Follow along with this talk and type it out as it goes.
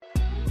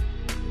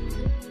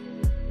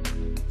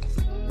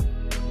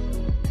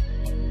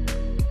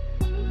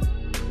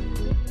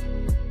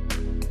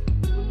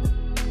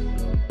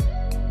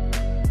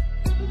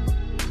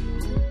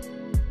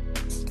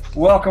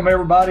Welcome,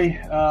 everybody.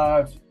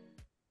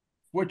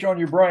 Switch on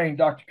your brain,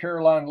 Dr.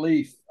 Caroline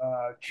Leaf.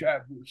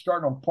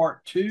 Starting on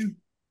part two,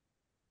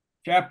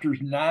 chapters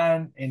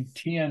 9 and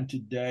 10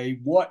 today.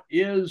 What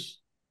is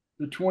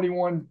the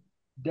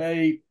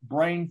 21-day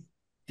brain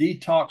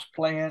detox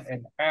plan,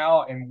 and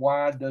how and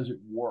why does it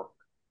work?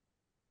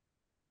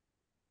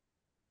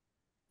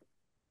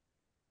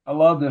 I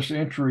love this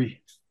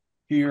entry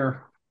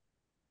here.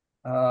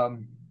 How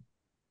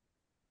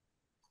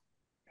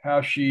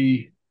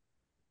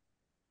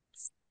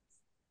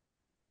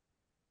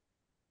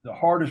the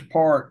hardest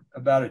part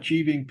about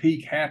achieving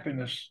peak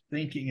happiness,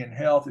 thinking, and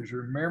health is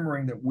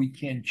remembering that we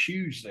can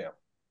choose them.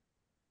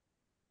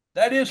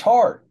 That is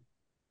hard.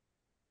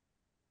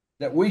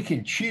 That we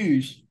can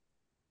choose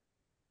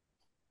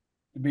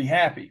to be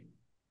happy.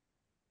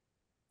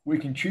 We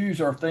can choose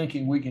our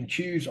thinking. We can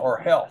choose our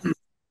health.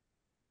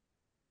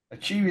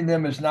 Achieving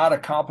them is not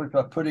accomplished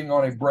by putting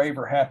on a brave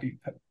or happy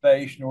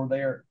face, nor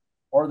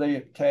are they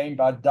obtained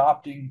by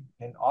adopting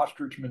an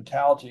ostrich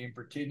mentality and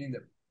pretending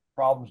that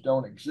problems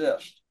don't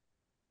exist.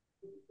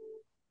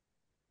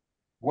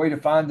 The way to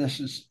find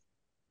this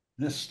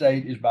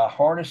state is by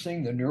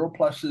harnessing the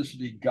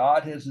neuroplasticity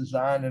God has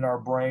designed in our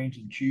brains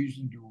and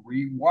choosing to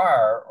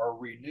rewire or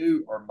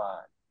renew our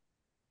mind.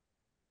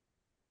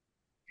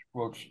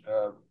 Quotes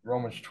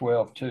Romans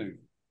 12:2.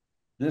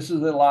 This is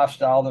the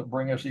lifestyle that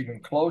brings us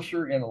even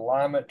closer in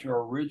alignment to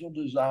our original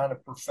design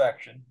of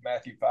perfection,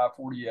 Matthew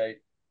 5:48,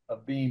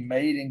 of being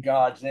made in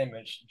God's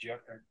image,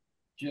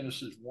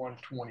 Genesis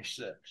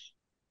 1:26.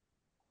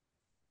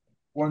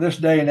 Well, in this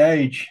day and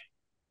age,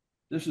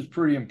 this is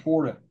pretty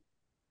important,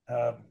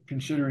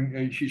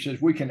 considering, she says,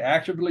 we can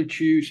actively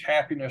choose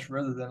happiness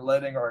rather than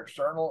letting our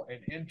external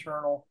and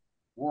internal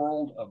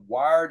world of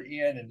wired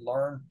in and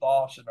learned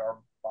thoughts and our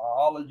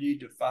biology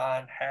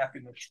define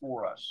happiness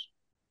for us.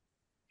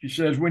 She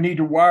says we need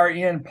to wire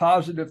in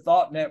positive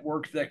thought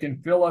networks that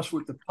can fill us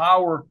with the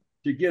power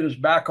to get us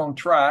back on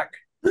track.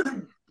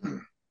 2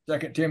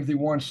 Timothy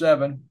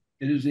 1:7,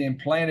 it is the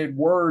implanted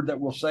word that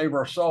will save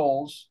our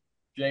souls.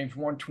 James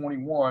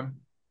 1:21,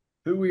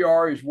 who we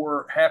are is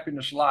where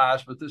happiness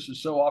lies, but this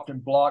is so often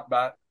blocked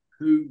by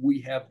who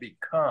we have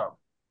become.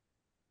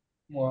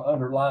 I want to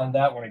underline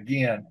that one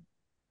again.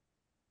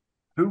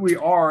 Who we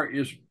are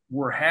is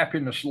where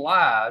happiness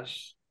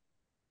lies,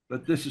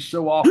 but this is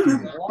so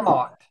often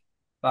blocked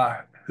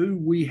by who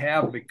we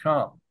have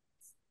become.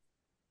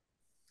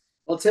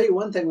 I'll tell you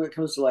one thing when it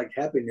comes to like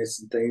happiness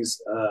and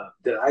things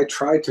that I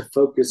try to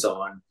focus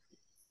on.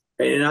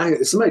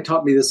 And somebody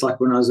taught me this like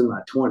when I was in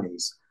my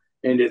 20s.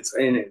 I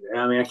mean,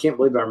 I can't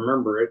believe I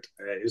remember it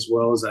as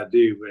well as I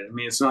do, but I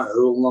mean, it's not a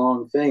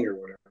long thing or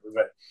whatever,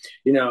 but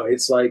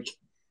it's like,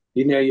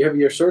 you have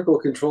your circle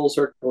of control,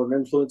 circle of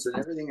influence, and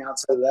everything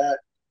outside of that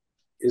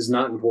is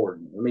not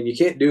important. I mean, you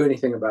can't do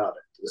anything about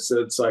it.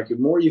 So it's like, the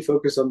more you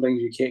focus on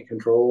things you can't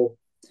control,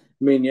 I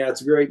mean, yeah,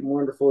 it's great and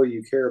wonderful.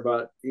 You care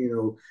about,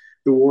 the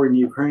war in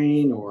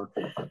Ukraine or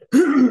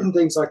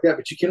things like that,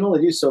 but you can only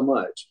do so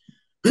much.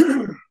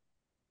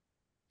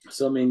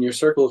 So, I mean, your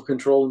circle of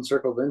control and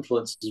circle of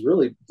influence is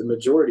really the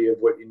majority of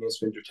what you need to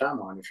spend your time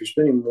on. If you're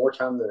spending more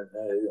time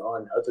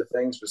on other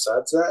things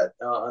besides that,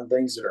 on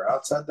things that are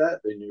outside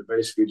that, then you're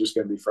basically just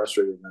going to be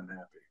frustrated and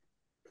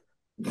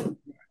unhappy.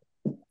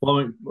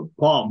 Well,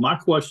 Paul, my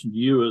question to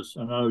you is,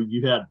 I know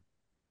you had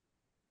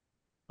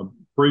a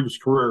previous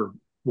career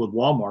with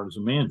Walmart as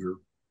a manager.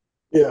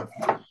 Yeah.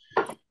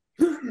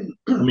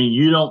 I mean,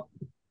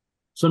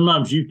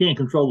 sometimes you can't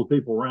control the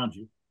people around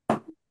you.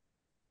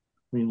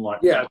 I mean, like,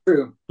 yeah,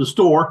 true. The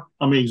store,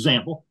 I mean,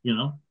 example,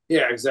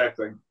 Yeah,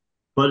 exactly.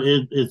 But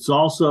it's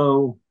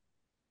also,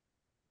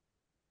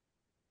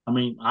 I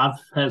mean, I've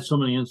had so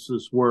many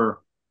instances where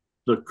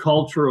the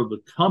culture of the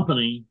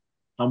company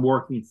I'm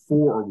working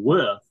for or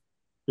with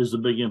is a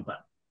big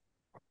impact.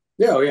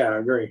 Yeah, I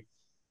agree.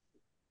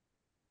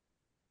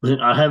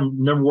 I haven't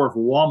never worked for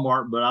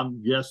Walmart, but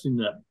I'm guessing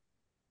that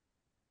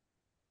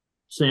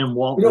Sam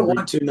Walton. You don't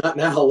want to, not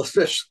now,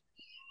 especially.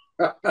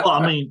 Well,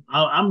 I mean,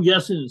 I'm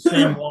guessing that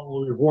Sam Walton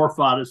will be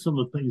horrified at some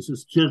of the things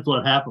his kids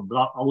let happen, but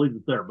I'll leave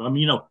it there. But I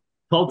mean,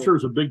 culture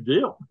is a big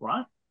deal,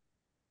 right?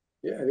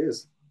 Yeah, it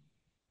is.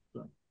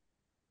 So,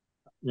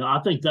 I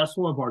think that's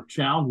one of our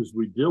challenges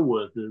we deal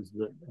with is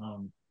that,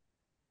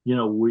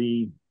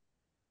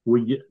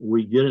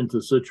 we get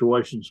into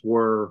situations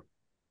where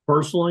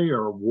personally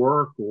or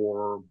work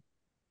or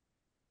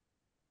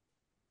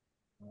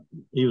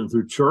even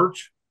through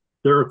church,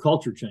 there are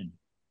culture changes.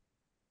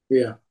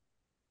 Yeah.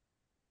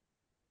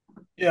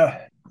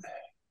 Yeah.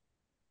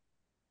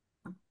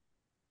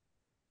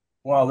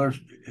 Wow,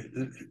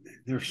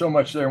 there's so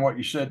much there in what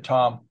you said,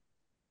 Tom.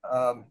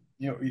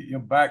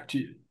 Back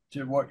to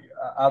what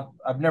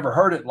I've never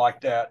heard it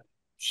like that.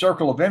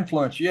 Circle of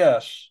influence,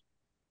 yes.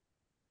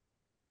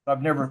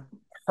 I've never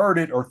heard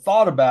it or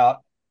thought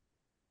about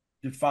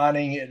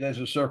defining it as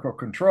a circle of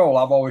control.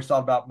 I've always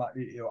thought about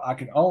I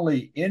can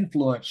only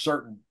influence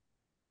certain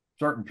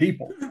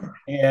people,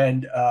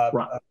 and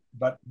right.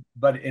 but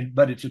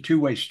it's a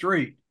two-way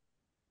street.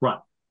 Right.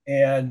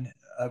 And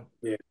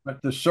Yeah.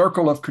 But the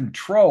circle of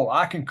control,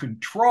 I can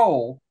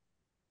control.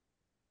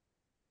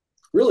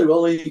 Really,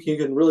 well, you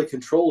can really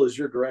control is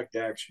your direct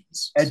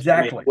actions. I mean,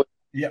 Exactly.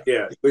 Yeah.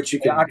 yeah, but you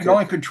I can, can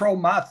only control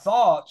my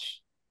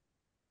thoughts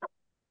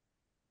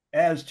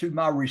as to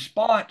my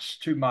response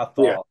to my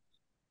yeah, thoughts.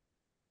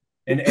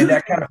 And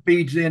that kind of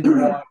feeds into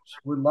what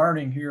we're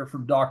learning here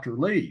from Dr.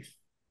 Leaf.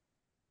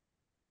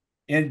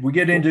 And we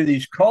get into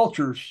these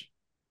cultures.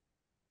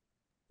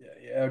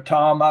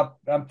 Tom,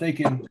 I'm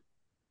thinking,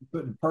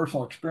 putting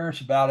personal experience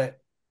about it,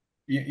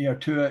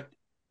 to it.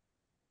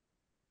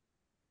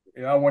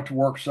 I went to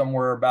work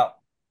somewhere about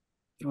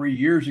 3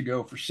 years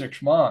ago for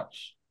 6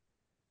 months.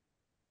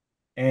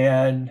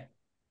 And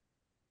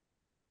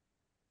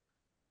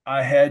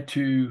I had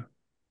to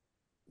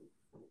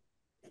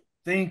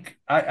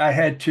I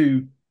had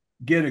to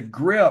get a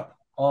grip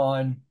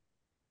on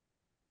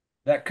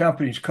that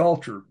company's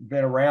culture.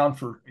 Been around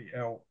for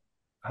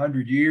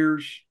 100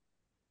 years.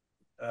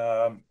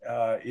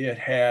 It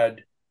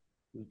had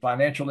the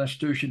financial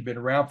institution been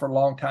around for a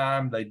long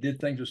time. They did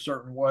things a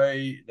certain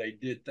way. They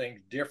did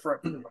things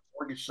different from the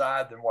mortgage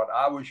side than what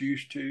I was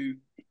used to,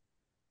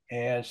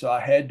 and so I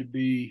had to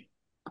be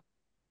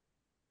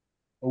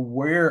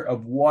aware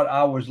of what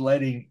I was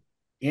letting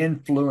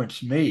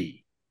influence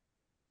me.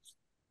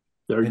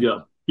 There you And, go.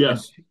 and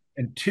Yes.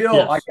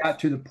 until I Yes. got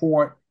to the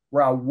point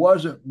where I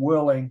wasn't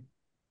willing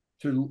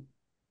to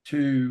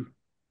to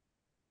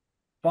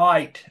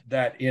fight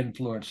that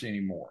influence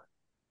anymore,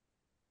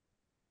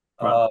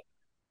 Right. uh,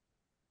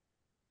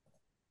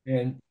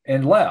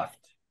 and left.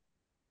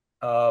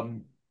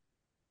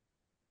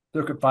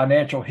 Took a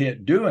financial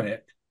hit doing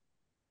it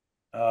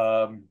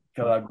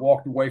because I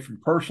walked away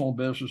from personal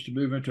business to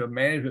move into a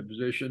management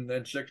position.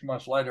 Then 6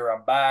 months later,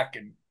 I'm back,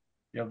 and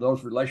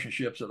those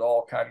relationships had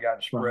all kind of gotten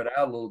Right. spread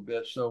out a little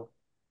bit. So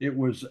it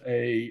was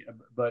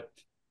but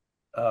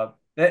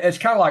it's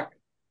kind of like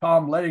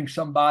Tom letting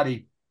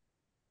somebody.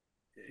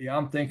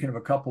 I'm thinking of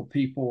a couple of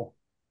people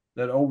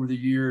that over the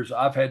years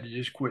I've had to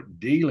just quit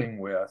dealing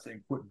with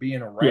and quit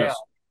being around Yes.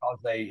 because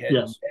they had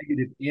Yes.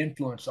 negative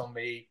influence on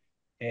me.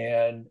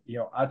 And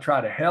I try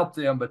to help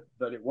them, but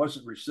it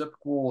wasn't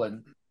reciprocal,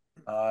 and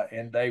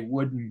they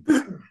wouldn't.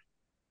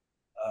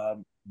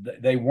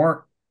 They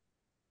weren't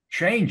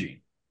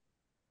changing.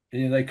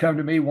 They come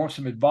to me, want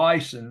some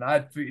advice, and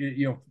I'd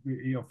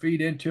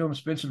feed into them,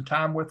 spend some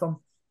time with them,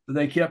 but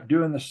they kept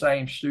doing the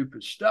same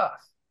stupid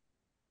stuff.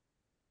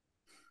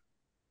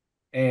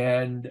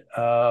 And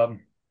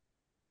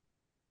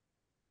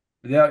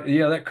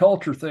that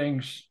culture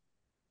things.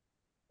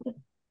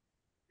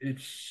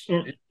 It's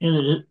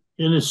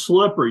And it's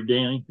slippery,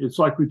 Danny. It's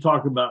like we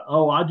talk about.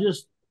 Oh, I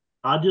just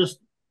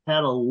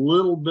had a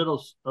little bit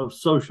of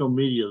social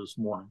media this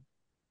morning.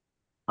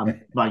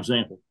 My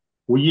example.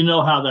 Well, you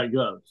know how that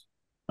goes,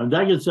 and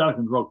that gets out of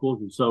control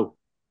quickly. So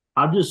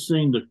I've just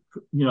seen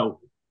you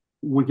know,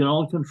 we can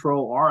only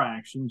control our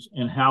actions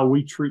and how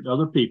we treat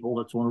other people.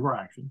 That's one of our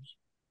actions.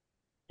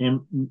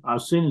 And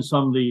I've seen in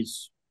some of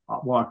these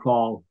what I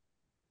call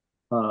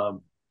uh,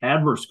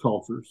 adverse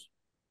cultures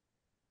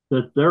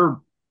that they're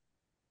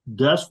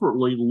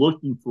desperately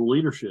looking for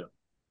leadership.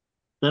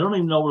 They don't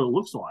even know what it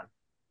looks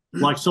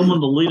like someone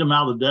to lead them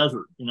out of the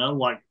desert,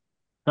 like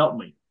help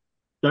me.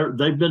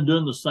 They've been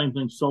doing the same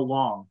thing so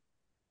long.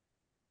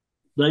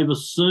 They've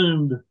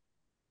assumed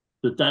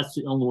that that's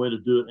the only way to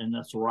do it and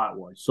that's the right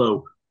way.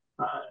 So,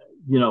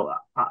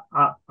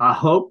 I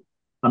hope,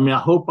 I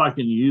hope I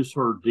can use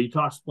her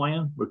detox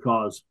plan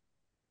because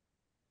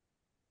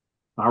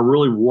I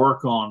really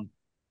work on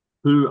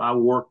who I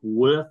work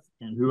with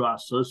and who I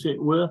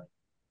associate with,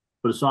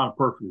 but it's not a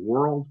perfect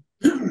world.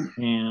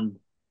 And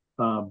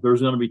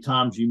there's going to be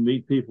times you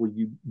meet people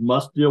you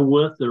must deal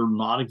with that are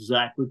not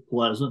exactly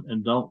pleasant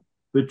and don't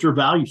fit your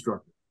value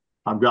structure.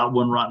 I've got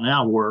one right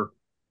now where,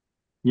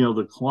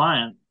 the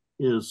client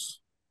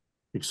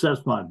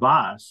accepts my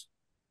advice,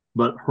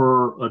 but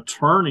her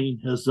attorney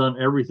has done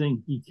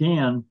everything he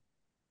can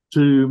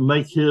to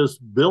make his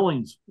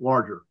billings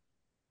larger,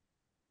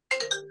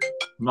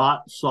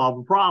 not solve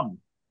a problem.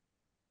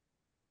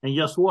 And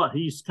guess what?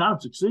 He's kind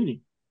of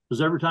succeeding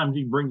because every time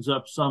he brings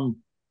up some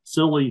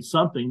silly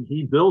something,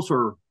 he bills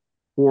her $4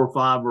 or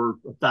 $5 or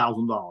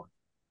 $1,000.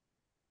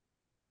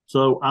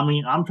 So,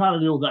 I'm trying to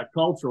deal with that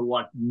culture.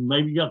 Like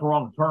maybe you got the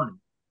wrong attorney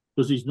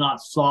because he's not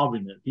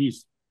solving it.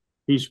 He's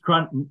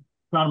trying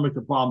to make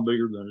the problem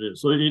bigger than it is.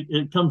 So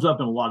it comes up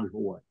in a lot of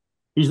different ways.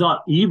 He's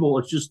not evil.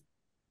 It's just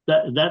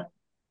that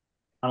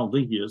I don't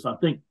think he is. I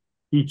think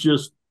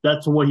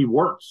that's the way he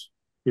works.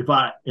 If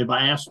I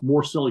ask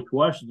more silly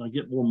questions, I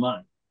get more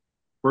money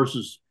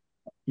versus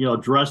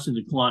addressing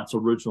the client's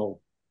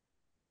original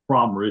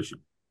problem or issue.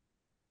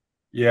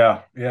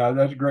 Yeah,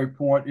 that's a great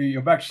point.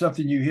 Back to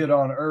something you hit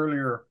on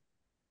earlier.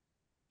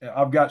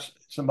 I've got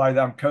somebody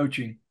that I'm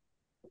coaching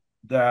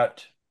and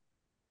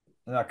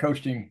I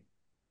coached him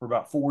for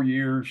about 4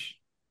 years,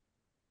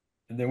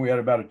 and then we had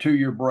about a 2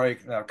 year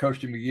break, and I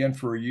coached him again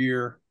for a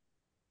year.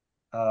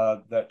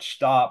 That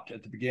stopped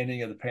at the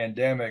beginning of the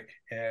pandemic,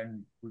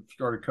 and we've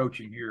started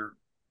coaching here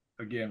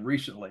again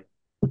recently.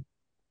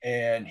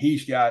 and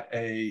he's got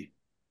a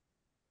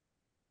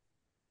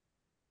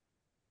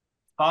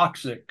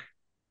toxic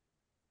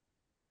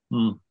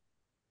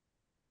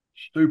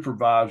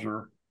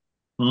supervisor.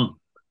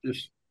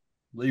 Just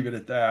leave it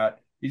at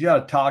that. He's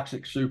got a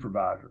toxic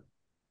supervisor,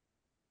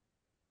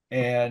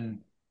 and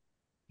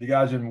the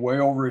guy's in way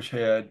over his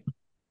head.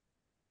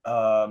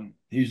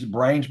 He's the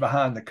brains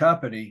behind the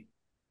company,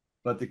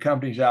 but the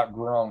company's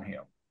outgrown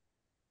him.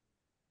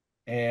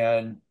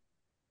 And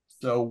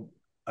so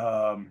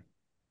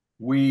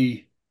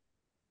we,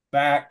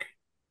 back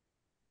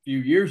a few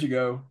years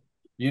ago,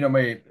 you know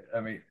me,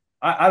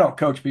 I don't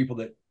coach people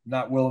that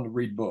not willing to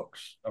read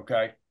books,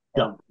 okay?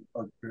 Yeah.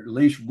 Or at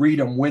least read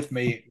them with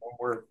me when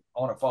we're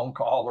on a phone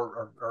call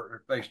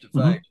or face to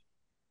face.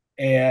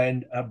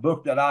 And a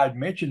book that I had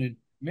mentioned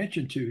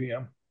to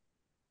him,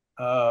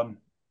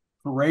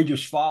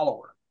 Courageous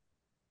Follower.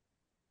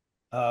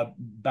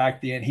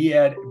 Back then,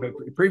 but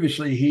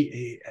previously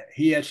he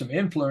had some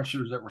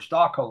influencers that were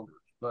stockholders,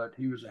 but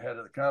he was the head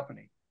of the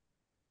company,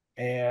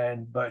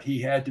 but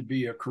he had to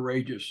be a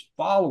courageous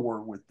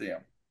follower with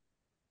them,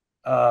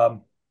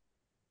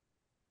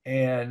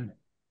 and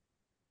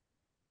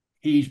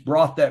he's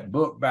brought that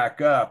book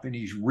back up, and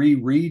he's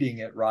rereading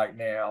it right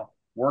now,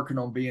 working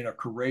on being a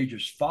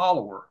courageous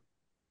follower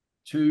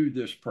to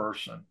this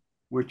person,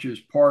 which is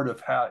part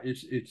of how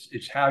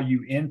it's how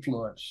you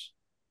influence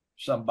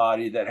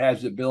somebody that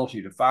has the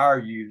ability to fire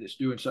you, that's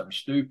doing something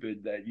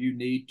stupid, that you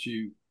need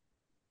to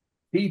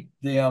keep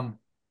them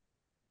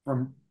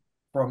from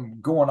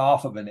going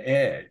off of an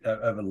edge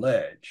of a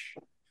ledge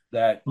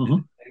that they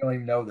don't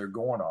even know they're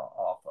going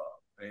off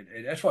of.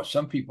 And that's what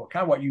some people,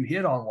 kind of what you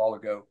hit on a while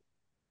ago,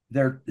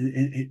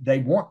 they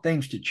want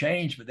things to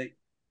change, but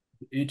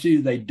it's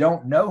either they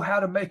don't know how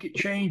to make it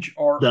change,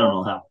 or they don't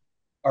know how,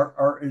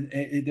 or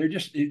they're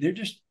just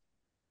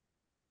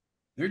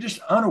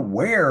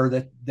unaware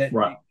that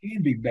right. It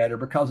can be better,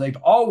 because they've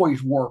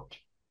always worked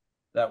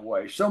that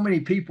way. So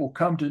many people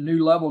come to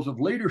new levels of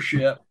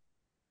leadership,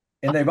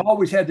 and they've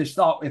always had this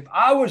thought: if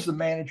I was the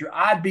manager,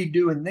 I'd be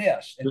doing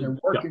this, and they're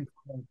working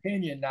from an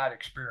opinion, not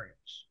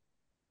experience.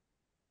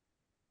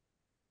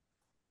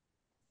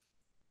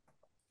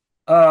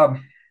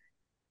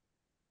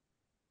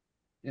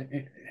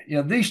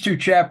 These two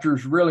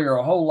chapters really are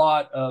a whole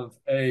lot of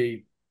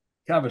a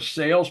kind of a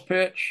sales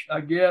pitch,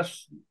 I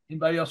guess.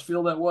 Anybody else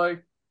feel that way?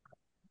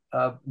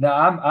 Now,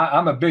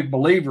 I'm a big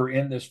believer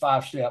in this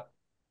 5-step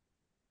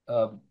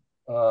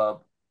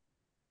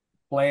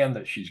plan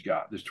that she's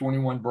got, this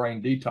 21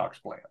 brain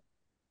detox plan.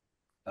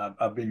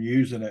 I've been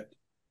using it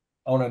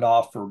on and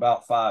off for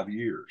about 5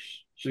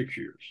 years, 6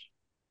 years.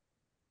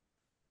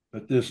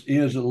 But this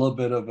is a little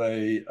bit of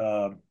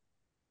a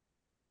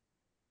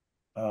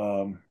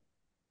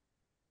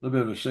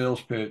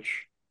sales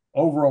pitch.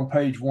 Over on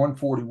page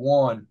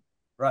 141,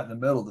 right in the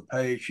middle of the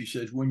page, she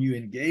says, when you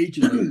engage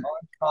in the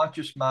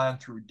unconscious mind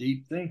through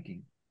deep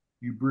thinking,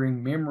 you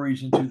bring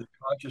memories into the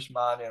conscious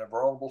mind in a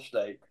vulnerable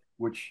state,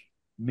 which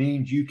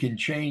means you can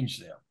change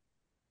them.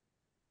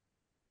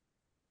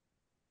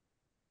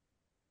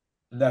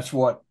 And that's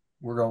what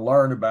we're going to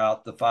learn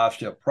about the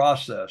 5-step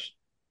process.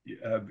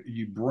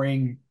 You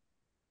bring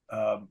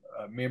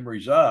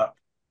memories up,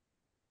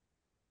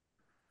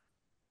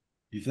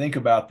 you think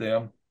about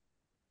them,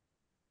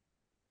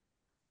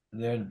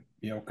 and then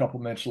a couple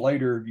of minutes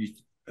later,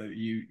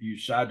 you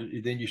decide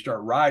to, then you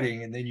start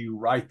writing, and then you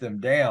write them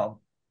down,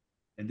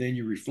 and then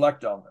you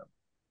reflect on them.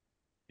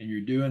 And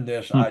you're doing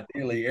this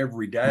ideally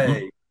every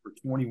day for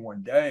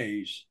 21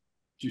 days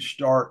to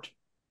start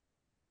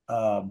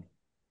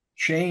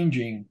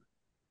changing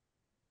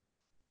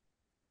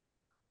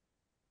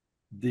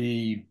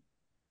the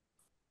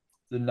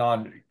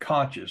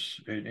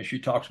non-conscious. And she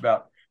talks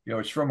about,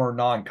 it's from our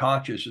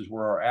non-conscious is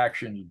where our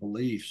actions,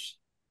 beliefs,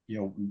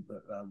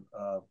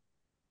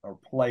 are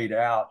played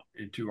out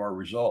into our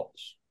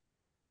results.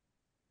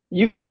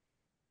 Hey,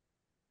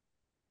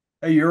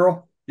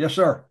 Earl. Yes,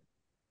 sir.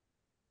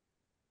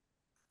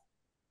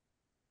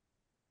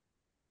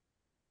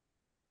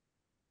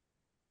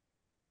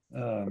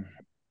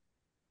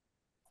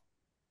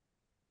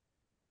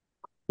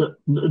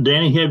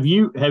 Danny, have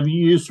you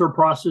used her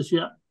process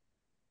yet?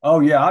 Oh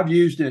yeah, I've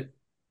used it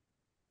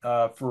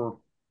for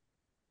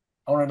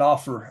on and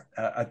off for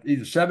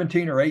either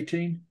 17 or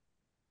 18.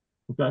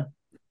 Okay.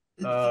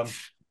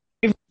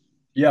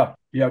 Yeah,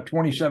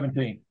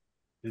 2017.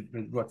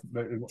 When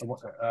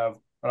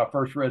I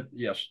first read,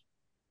 yes.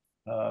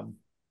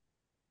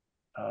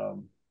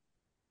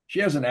 She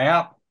has an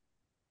app.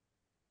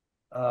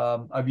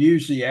 I've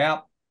used the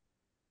app,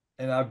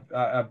 and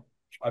I've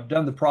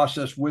done the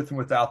process with and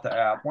without the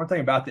app. One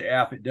thing about the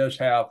app, it does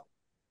have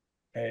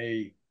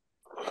it's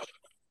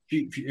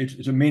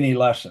a mini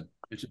lesson.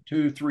 It's a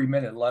 2-3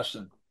 minute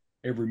lesson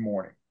every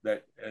morning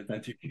that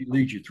she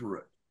leads you through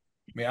it.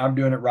 I mean, I'm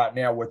doing it right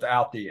now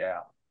without the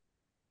app.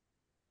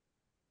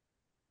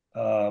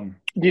 Do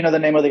you know the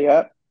name of the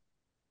app?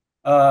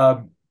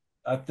 I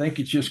think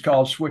it's just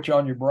called Switch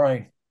on Your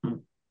Brain.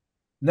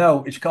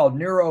 No, it's called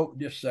Neuro.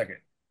 Just a second.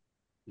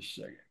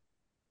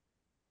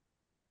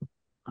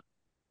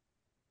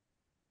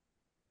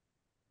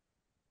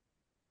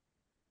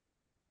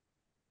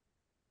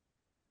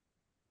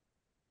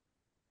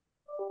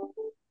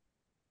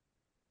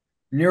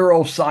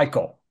 neural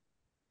cycle.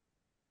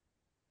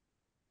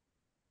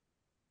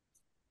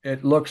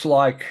 It looks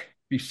like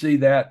you see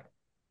that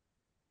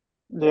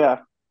Yeah,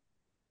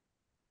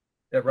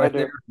 that I right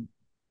there. do.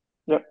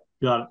 Yep.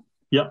 Got it.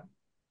 Yep.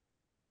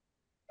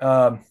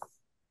 Um,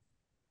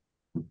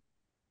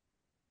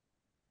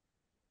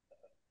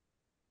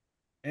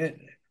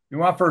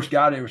 when I first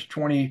got it, it was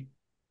 20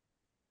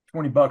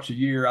 bucks a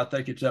year. I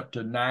think it's up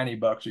to 90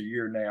 bucks a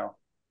year now.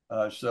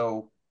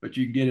 But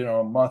you can get it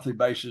on a monthly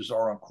basis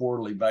or on a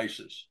quarterly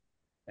basis,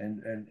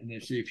 and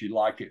then see if you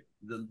like it.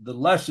 The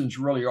lessons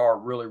really are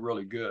really,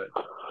 really good.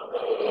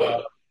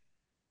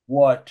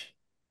 What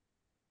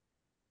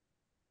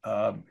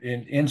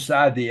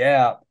inside the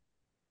app,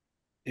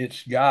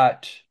 it's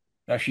got,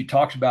 now she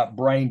talks about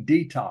brain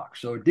detox.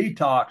 So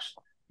detox,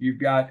 you've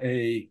got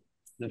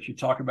that she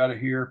talk about it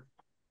here.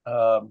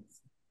 Um,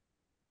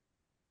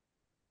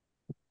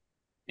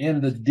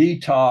 in the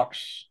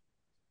detox,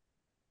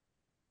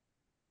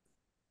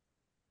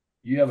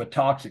 you have a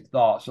toxic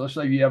thought. So let's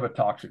say you have a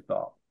toxic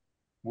thought.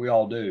 We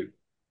all do.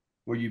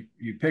 Well, you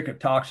pick a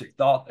toxic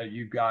thought that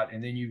you've got,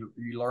 and then you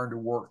learn to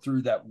work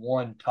through that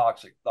one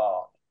toxic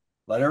thought.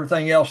 Let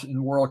everything else in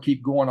the world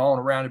keep going on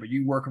around it, but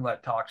you work on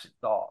that toxic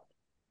thought.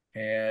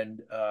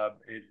 And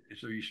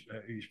so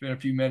you spend a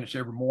few minutes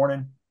every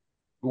morning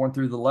going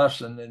through the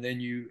lesson, and then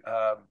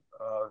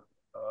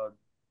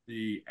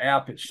the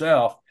app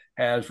itself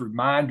has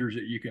reminders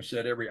that you can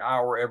set every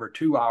hour, every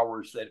 2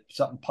 hours, that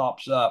something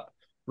pops up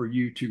for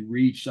you to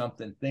read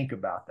something, think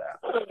about that.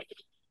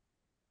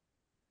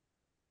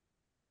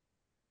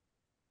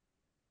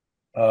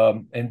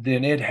 And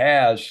then it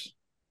has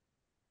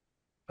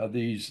so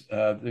it's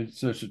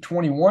a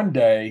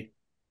 21-day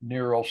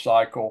neural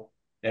cycle.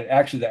 And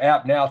actually, the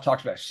app now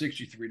talks about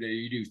 63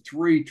 days. You do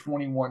 3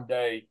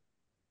 21-day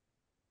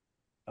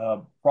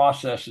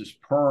processes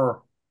per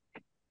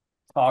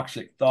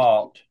toxic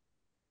thought.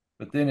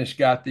 But then it's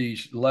got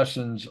these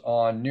lessons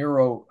on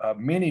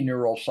mini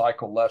neural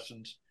cycle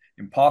lessons: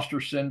 imposter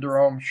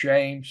syndrome,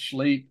 shame,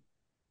 sleep,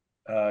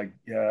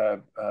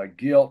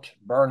 guilt,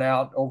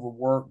 burnout,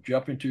 overwork,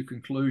 jumping to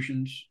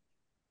conclusions,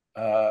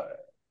 uh,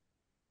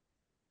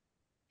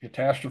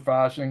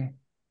 catastrophizing,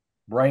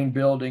 brain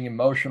building,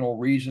 emotional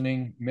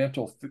reasoning,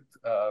 mental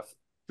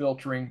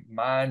filtering,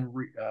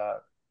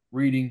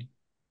 reading,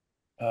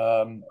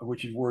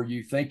 which is where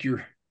you think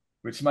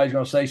when somebody's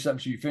going to say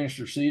something, so you finish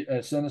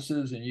their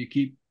sentences, and you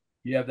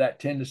have that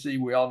tendency.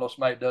 We all know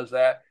somebody does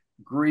that.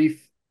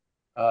 Grief,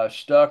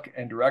 stuck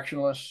and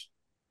directionless,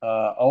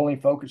 only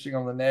focusing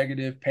on the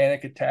negative,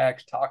 panic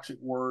attacks, toxic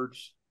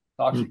words,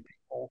 toxic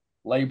people,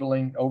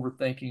 labeling,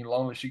 overthinking,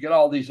 loneliness. You get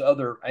all these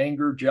other: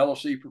 anger,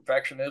 jealousy,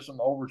 perfectionism,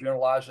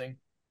 overgeneralizing.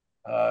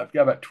 I've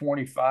got about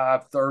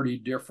 25, 30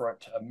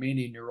 different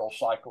mini neural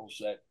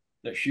cycles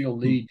that she'll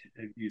lead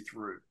you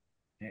through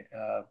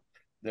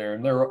there.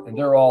 And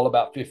they're all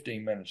about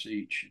 15 minutes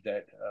each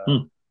that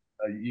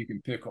you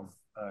can pick them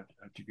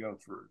to go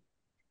through.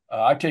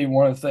 I tell you,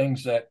 one of the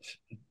things that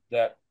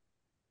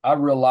I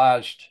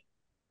realized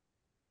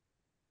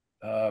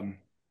um,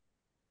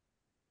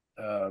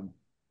 uh,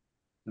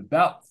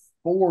 about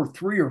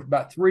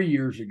 3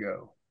 years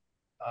ago,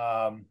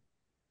 I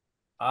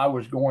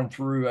was going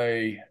through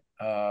a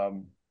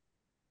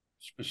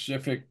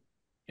specific,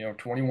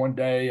 21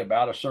 day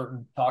about a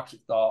certain toxic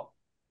thought.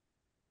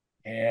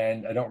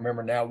 And I don't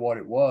remember now what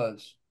it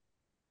was,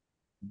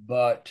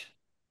 but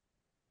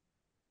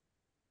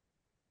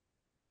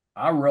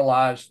I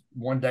realized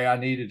one day I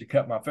needed to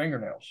cut my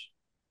fingernails.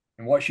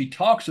 And what she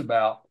talks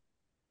about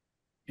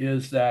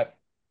is that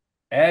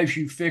as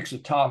you fix a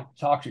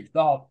toxic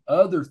thought,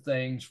 other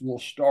things will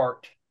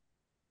start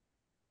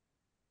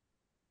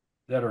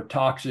that are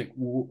toxic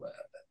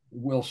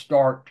will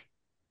start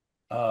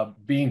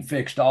being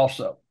fixed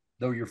also.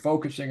 Though you're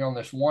focusing on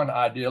this one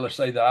idea, let's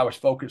say that I was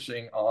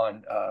focusing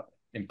on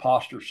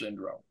imposter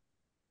syndrome,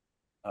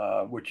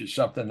 which is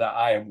something that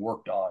I have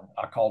worked on.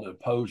 I called it a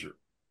poser.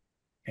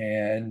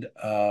 And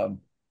I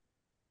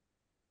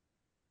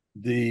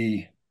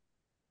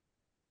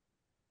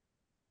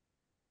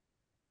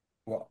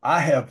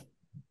have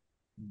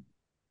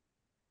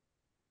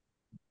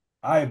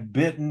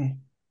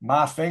bitten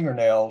my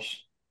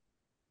fingernails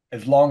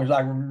as long as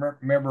I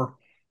remember.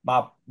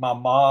 My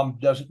mom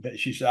doesn't.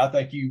 She said, "I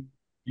think you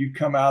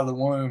come out of the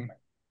womb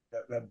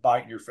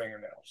biting your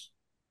fingernails."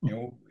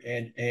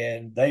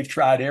 And they've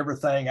tried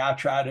everything. I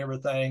tried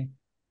everything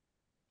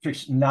to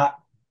not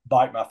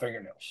bite my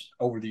fingernails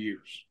over the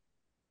years.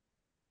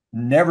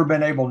 Never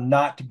been able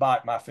not to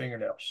bite my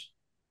fingernails.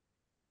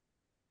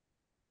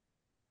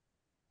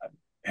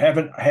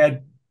 Haven't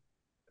had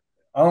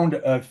owned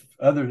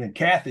other than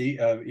Kathy,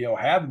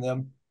 having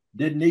them,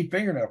 didn't need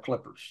fingernail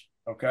clippers.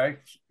 Okay,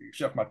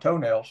 except my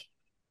toenails.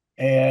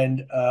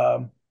 And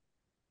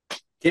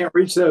can't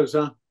reach those,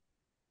 huh?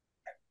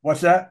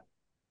 What's that?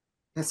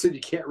 I said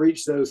you can't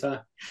reach those,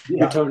 huh? Yeah,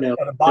 Your toenails.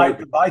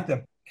 bite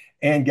them.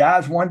 And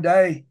guys, one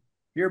day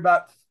here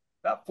about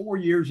 4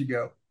 years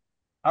ago,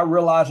 I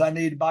realized I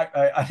needed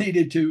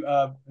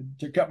to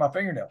cut my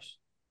fingernails.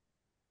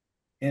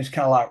 And it's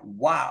kind of like,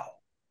 wow.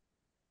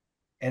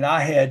 and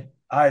I had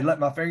let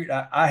my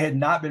finger. I had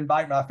not been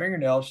biting my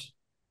fingernails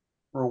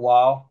for a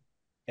while,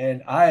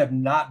 and I have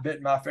not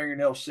bitten my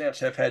fingernails since.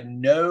 Have had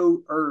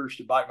no urge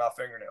to bite my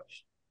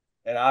fingernails,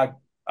 and I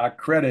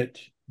credit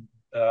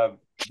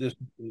this,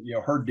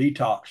 her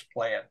detox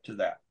plan to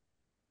that.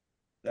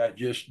 That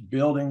just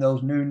building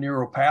those new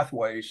neural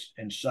pathways,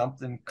 and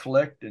something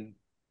clicked and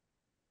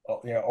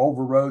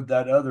overrode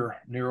that other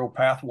neural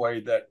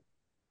pathway that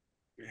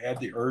had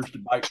the urge to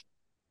bite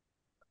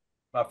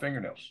my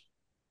fingernails.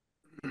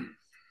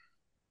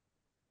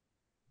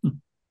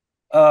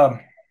 Um,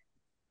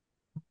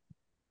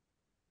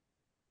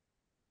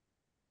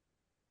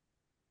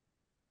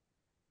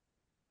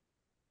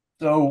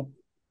 so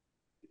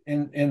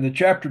in the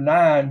chapter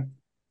 9,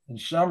 in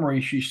summary,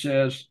 she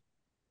says,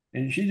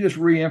 and she's just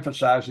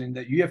re-emphasizing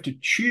that you have to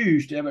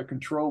choose to have a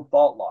controlled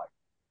thought life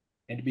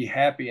and to be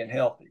happy and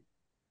healthy.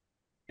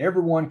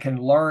 Everyone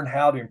can learn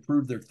how to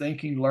improve their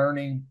thinking,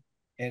 learning,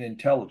 and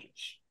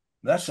intelligence.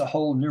 That's the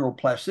whole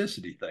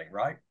neuroplasticity thing,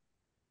 right?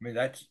 I mean,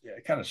 it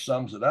kind of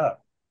sums it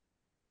up.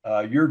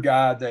 Your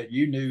guy that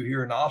you knew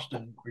here in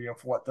Austin,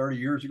 for what, 30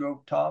 years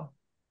ago, Tom?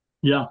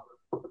 Yeah.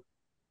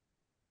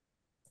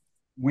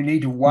 We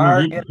need to I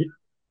wire mean, in.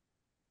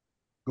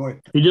 Go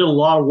ahead. he did a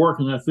lot of work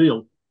in that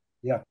field.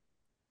 Yeah.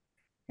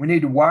 We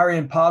need to wire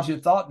in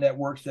positive thought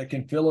networks that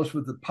can fill us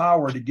with the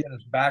power to get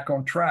us back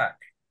on track.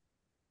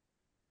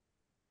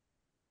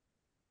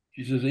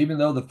 She says, even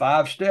though the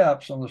 5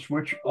 steps on the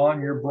switch on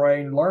your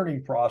brain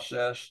learning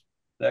process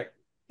that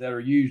are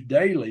used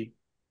daily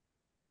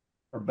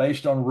are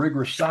based on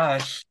rigorous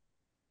science,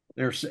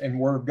 and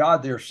Word of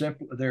God, they're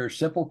a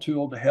simple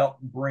tool to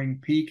help bring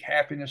peak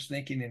happiness,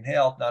 thinking, and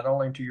health, not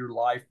only into your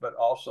life, but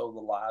also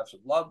the lives of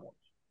loved ones.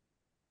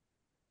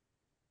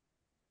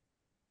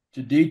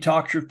 To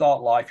detox your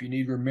thought life, you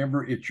need to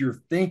remember it's your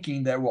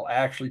thinking that will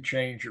actually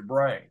change your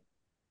brain.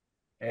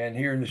 And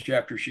here in this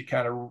chapter, she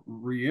kind of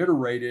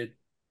reiterated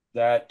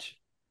that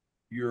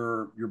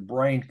your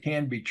brain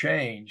can be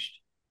changed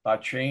by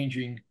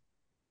changing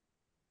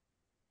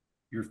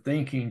your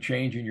thinking,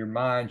 changing your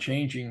mind,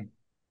 changing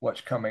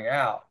what's coming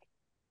out.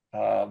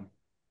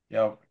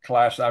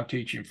 Class I'm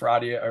teaching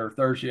Friday or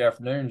Thursday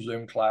afternoon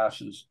Zoom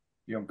classes,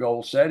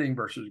 goal setting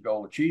versus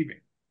goal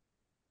achieving.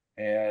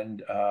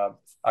 And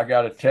I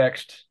got a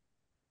text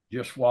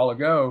just a while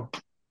ago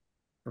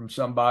from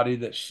somebody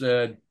that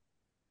said,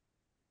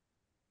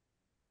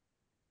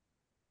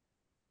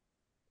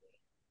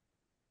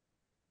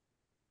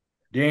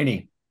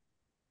 Danny,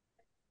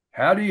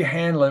 how do you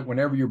handle it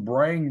whenever your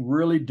brain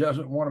really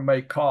doesn't want to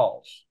make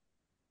calls?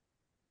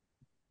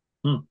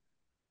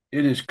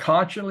 It is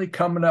constantly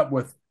coming up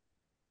with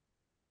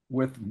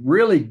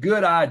really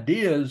good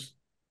ideas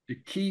to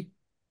keep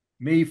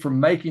me from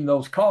making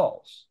those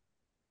calls.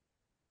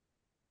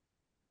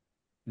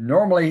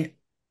 Normally,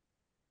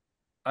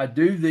 I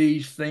do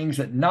these things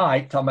at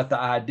night, talking about the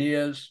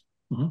ideas,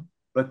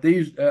 but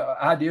these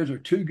ideas are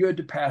too good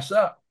to pass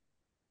up.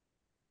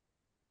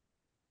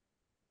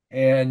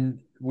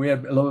 And we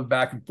have a little bit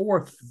back and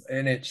forth,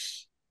 and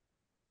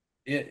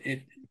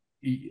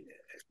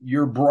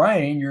your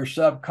brain, your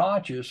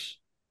subconscious,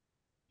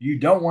 you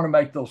don't want to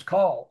make those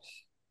calls.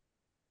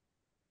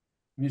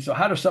 So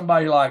how does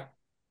somebody like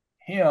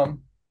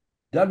him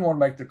doesn't want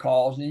to make the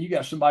calls, and then you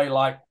got somebody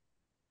like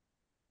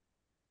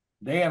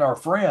Dan, our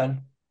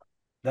friend,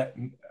 that,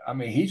 I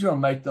mean, he's going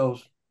to make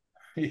those.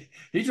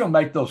 He's going to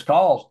make those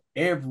calls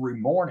every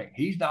morning.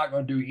 He's not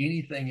going to do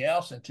anything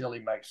else until he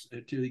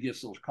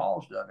gets those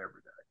calls done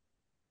every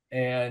day.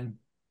 And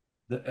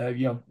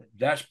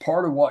that's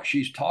part of what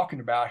she's talking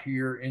about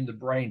here in the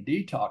brain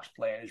detox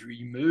plan, is where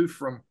you move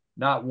from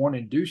not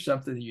wanting to do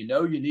something that you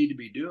need to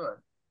be doing.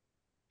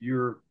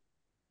 Your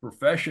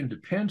profession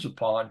depends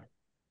upon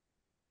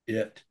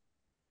it,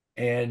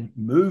 and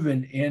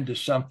moving into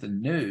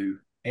something new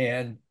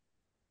and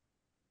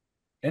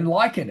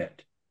liking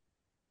it.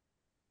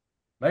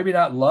 Maybe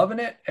not loving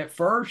it at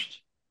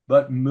first,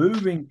 but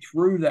moving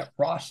through that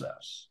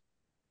process.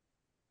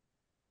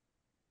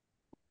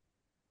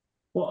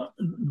 Well,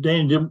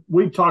 Dan,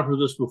 we've talked about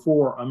this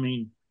before. I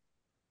mean,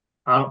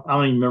 I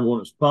don't even remember when it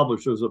was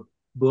published. It was a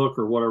book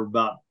or whatever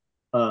about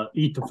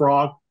Eat the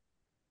Frog.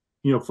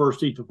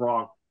 First Eat the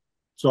Frog.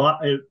 So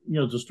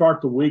to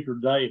start the week or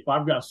day, if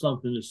I've got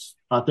something that's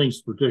I think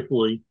is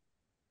particularly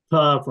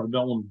tough, or I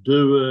don't want to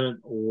do it,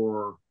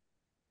 or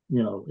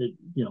for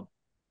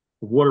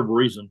whatever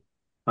reason,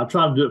 I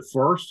try to do it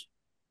first.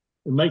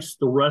 It makes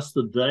the rest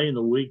of the day and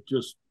the week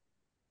just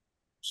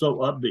so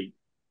upbeat.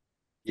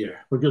 Yeah.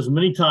 Because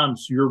many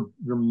times your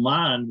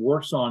mind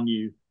works on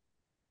you.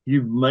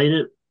 You've made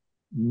it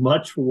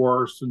much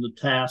worse than the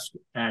task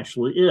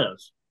actually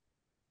is.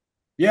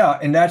 Yeah,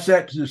 and that's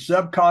the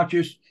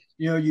subconscious.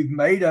 You've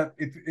made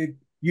if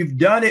you've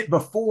done it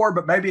before,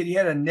 but maybe you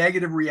had a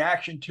negative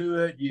reaction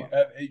to it.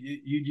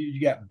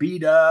 You got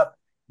beat up.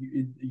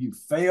 You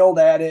failed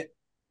at it,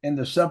 and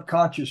the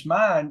subconscious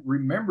mind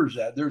remembers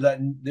that. There's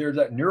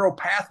that neural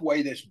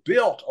pathway that's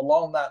built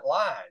along that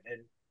line,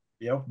 and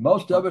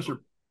most of us are,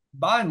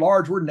 by and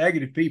large, we're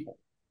negative people.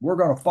 We're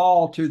going to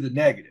fall to the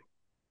negative.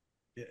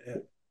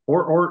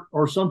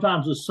 or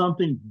sometimes it's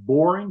something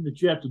boring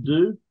that you have to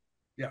do.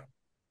 Yeah.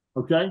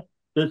 Okay.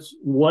 That's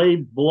way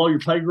below your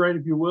pay grade,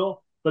 if you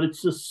will, but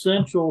it's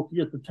essential to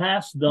get the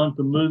task done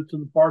to move to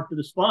the part that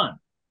is fun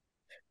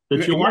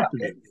that you Yeah. like to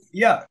do.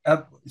 Yeah.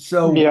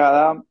 So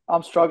Yeah,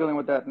 I'm struggling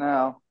with that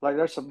now. Like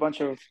there's a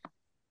bunch of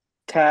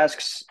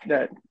tasks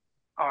that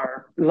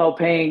are low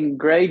paying,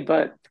 great,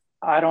 but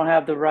I don't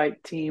have the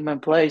right team in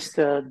place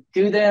to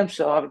do them.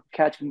 So I'm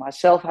catching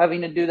myself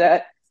having to do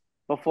that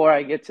before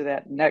I get to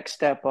that next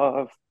step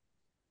of,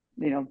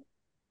 you know,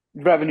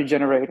 revenue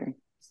generating.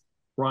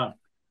 Right.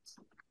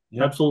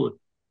 yeah. Absolutely.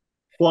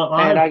 Well,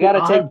 And I got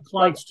to I take have like,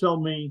 clients tell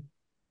me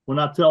when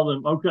I tell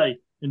them, okay,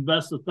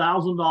 invest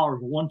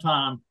 $1,000 one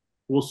time,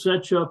 we'll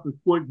set you up with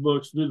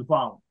QuickBooks to do the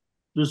following.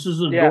 This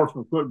is an yeah,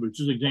 endorsement of QuickBooks,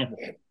 just an example.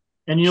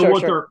 And sure,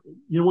 sure.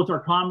 you know what their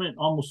comment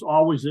almost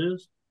always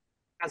is?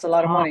 That's a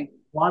lot of Tom, money.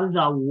 why did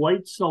I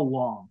wait so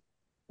long?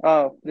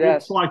 Oh,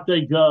 It's yes. like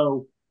they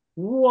go,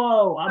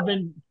 whoa,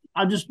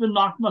 I just been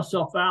knocking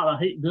myself out. I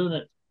hate doing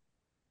it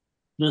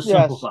this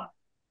Yes. simplified.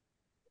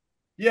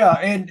 Yeah.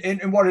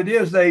 And what it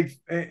is,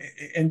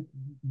 and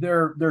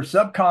their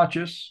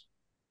subconscious,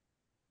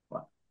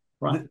 Right.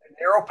 Right. the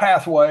narrow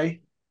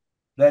pathway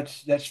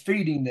that's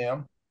feeding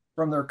them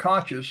from their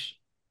conscious,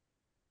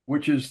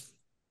 which is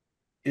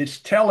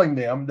it's telling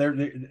them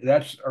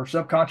that's our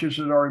subconscious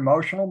is our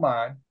emotional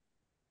mind.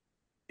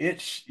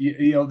 It's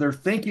they're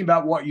thinking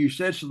about what you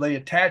said, so they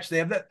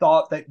have that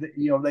thought that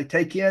they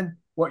take in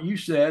what you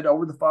said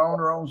over the phone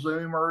or on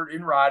Zoom or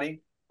in writing,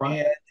 Right.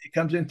 and it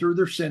comes in through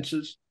their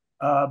senses.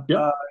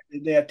 Yep.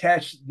 They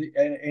attach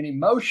an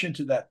emotion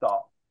to that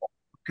thought.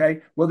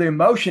 Okay, well the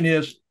emotion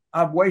is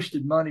I've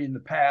wasted money in the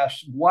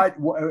past. What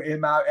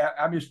am I?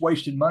 I'm just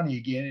wasting money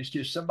again. It's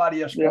just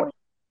somebody else Yep.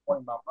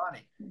 wanting my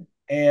money,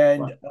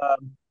 and Right.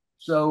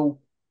 so.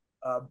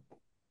 Uh,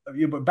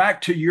 but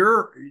back to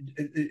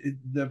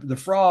the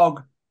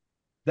frog.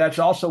 That's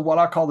also what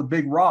I call the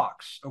big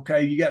rocks.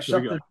 Okay, you got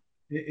There you something go.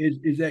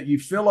 is that you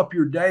fill up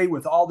your day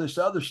with all this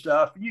other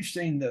stuff. You've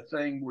seen the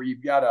thing where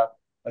you've got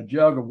a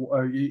jug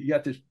of you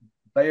got this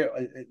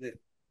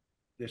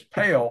this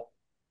pail,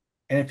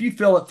 and if you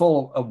fill it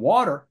full of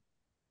water,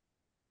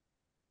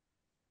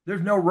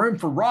 there's no room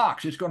for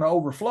rocks. It's going to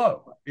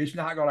overflow. It's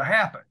not going to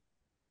happen.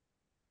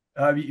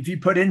 If you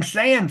put in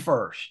sand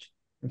first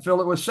and fill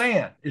it with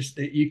sand,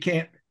 you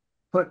can't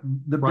put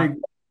the Right.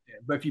 big.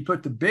 But if you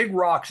put the big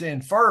rocks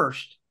in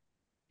first,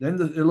 then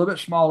a little bit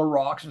smaller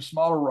rocks and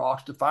smaller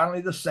rocks to finally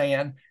the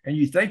sand, and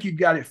you think you've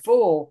got it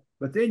full,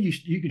 but then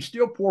you can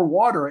still pour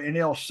water and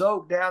it'll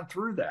soak down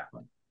through that.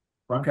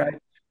 Right.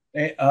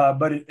 Okay,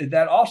 but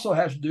that also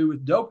has to do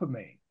with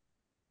dopamine.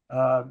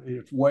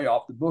 It's way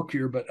off the book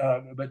here, but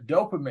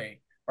dopamine.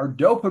 Our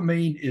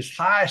dopamine is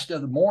highest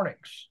of the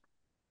mornings,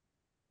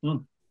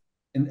 Mm.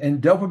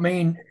 and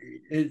dopamine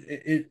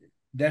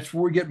that's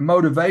where we get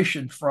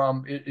motivation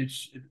from.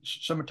 It's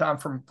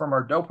sometimes from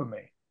our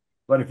dopamine.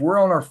 But if we're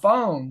on our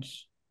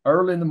phones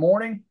early in the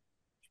morning,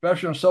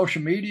 especially on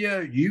social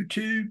media,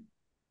 YouTube,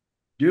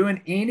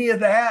 doing any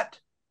of that,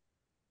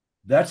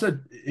 that's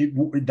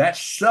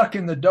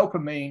sucking the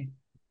dopamine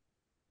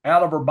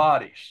out of our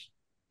bodies.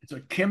 It's a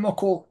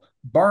chemical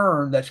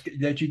burn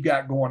that you've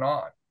got going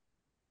on,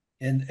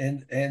 and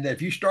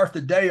if you start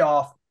the day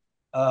off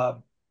uh,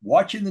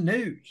 watching the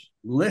news,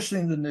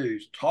 listening to the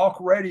news, talk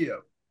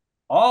radio,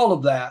 all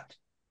of that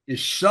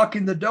is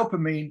sucking the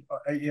dopamine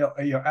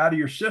out of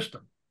your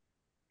system,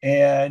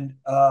 and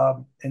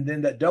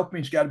then that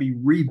dopamine's got to be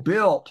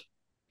rebuilt,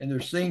 and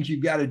there's things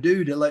you've got to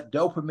do to let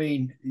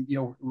dopamine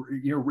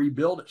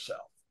rebuild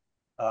itself.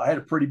 I had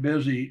a pretty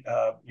busy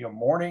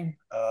morning,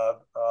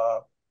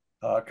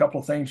 a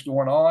couple of things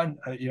going on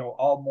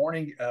all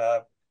morning.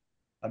 I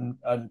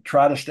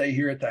try to stay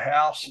here at the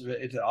house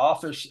at the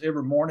office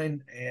every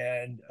morning,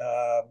 and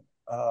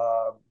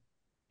had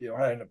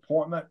an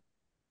appointment.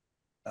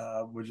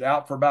 Was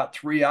out for about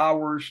 3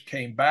 hours,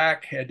 came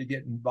back, had to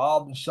get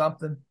involved in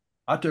something.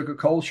 I took a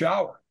cold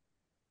shower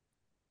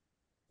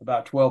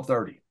about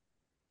 12:30,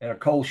 and a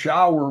cold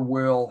shower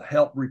will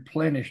help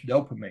replenish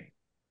dopamine.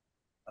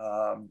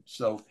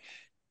 So,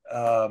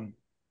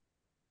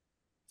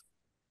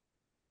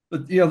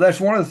 but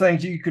that's one of the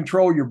things you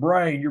control your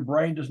brain. Your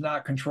brain does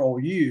not control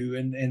you,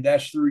 and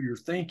that's through your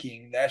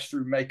thinking. That's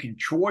through making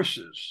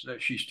choices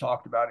that she's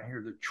talked about in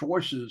here. The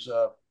choices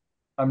of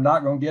I'm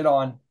not going to get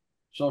on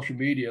social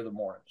media in the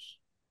mornings.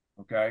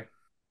 Okay.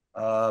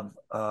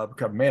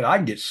 Because man, I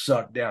can get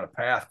sucked down a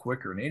path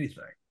quicker than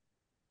anything.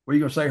 What are you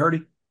going to say,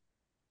 Hurdy?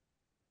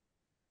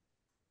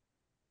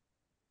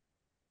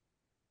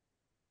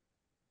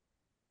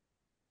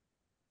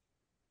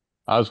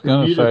 I was You're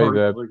going to muted, say Hurry.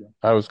 that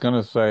I was going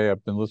to say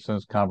I've been listening to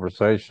this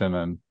conversation,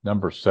 and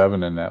number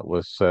 7 in that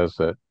list says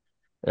that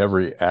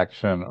every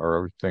action or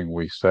everything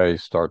we say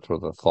starts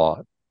with a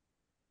thought.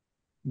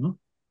 Mm-hmm.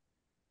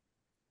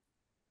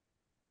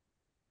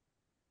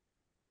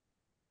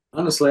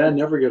 Honestly, I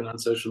never get on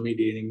social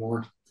media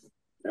anymore.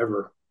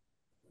 Ever.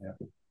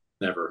 Yeah.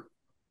 Never.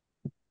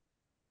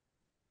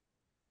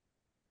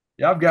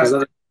 Yeah, I've Because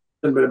got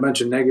but a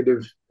bunch of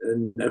negative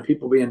and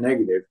people being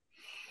negative.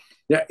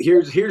 Yeah,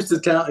 here's the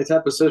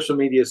type of social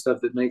media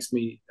stuff that makes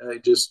me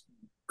just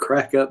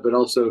crack up, but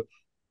also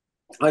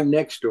like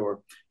next door.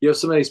 You know,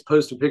 somebody's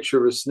post a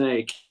picture of a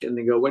snake and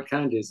they go, "What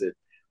kind is it?"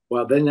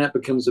 Well, then that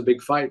becomes a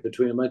big fight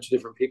between a bunch of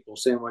different people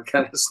saying what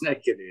kind of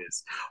snake it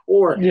is.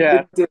 Or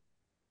Yeah.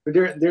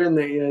 during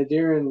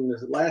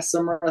the last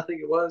summer, I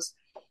think it was,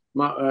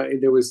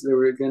 they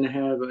were going to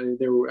have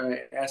they were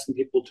asking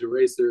people to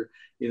raise their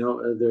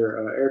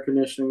their air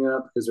conditioning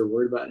up because they're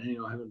worried about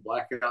having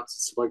blackouts and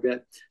stuff like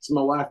that. So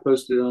my wife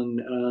posted on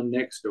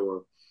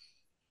Nextdoor.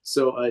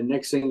 So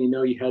next thing you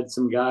know, you had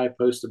some guy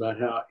post about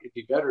how it'd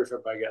be better if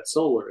everybody got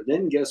solar.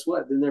 Then guess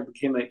what? Then there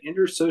became an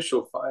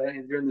intersocial fight,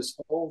 and during this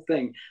whole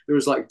thing, there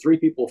was like three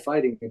people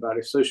fighting about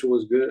if social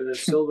was good, if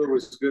solar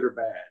was good or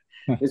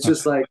bad. It's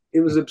just like it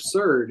was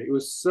absurd. It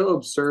was so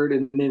absurd,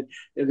 and then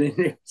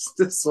it's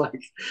just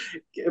like,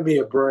 give me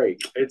a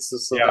break. It's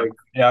just Yeah, like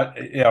yeah.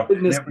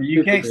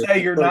 You can't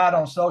say you're not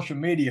on social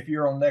media if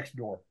you're on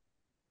Nextdoor.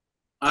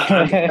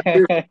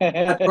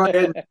 I probably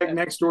hadn't checked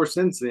Nextdoor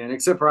since then,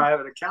 except for I have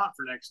an account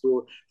for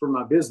Nextdoor for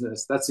my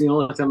business. That's the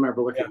only time I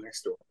ever look at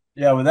Nextdoor.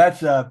 Yeah, well,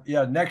 that's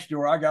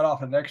Nextdoor. I got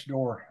off of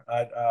Nextdoor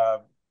 3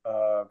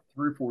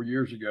 or 4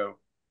 years ago,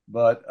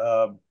 but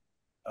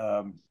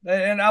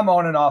and I'm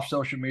on and off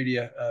social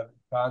media.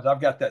 Times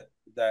I've got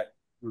that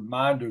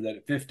reminder that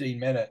at 15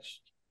 minutes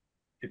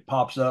it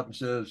pops up and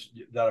says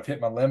that I've hit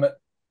my limit,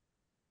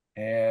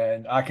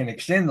 and I can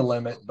extend the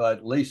limit, but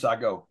at least I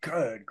go,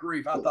 good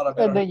grief, I thought I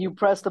better. And then you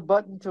press the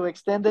button to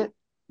extend it.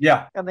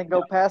 Yeah. And then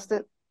go past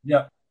it.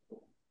 Yeah.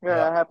 Yeah,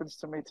 that happens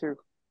to me too.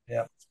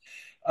 Yeah.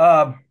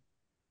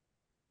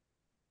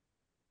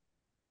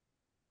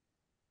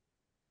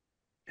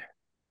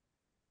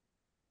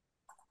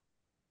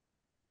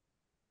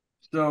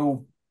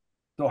 So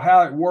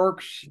how it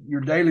works,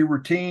 your daily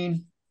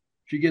routine,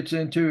 she gets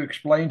into,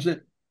 explains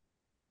it.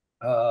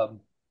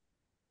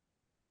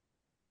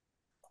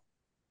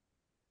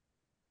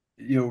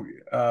 You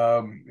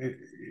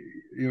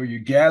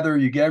gather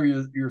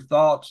your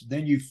thoughts.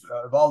 Then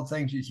of all the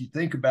things that you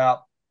think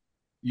about,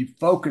 you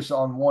focus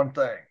on one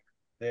thing,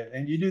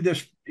 and you do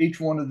this. Each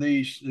one of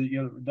these,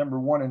 number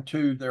 1 and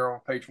 2, there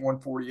on page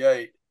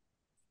 148,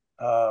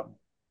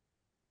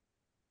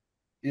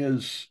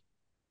 is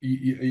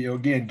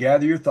again,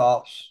 gather your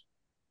thoughts,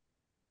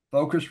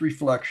 focus,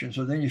 reflection.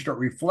 So then you start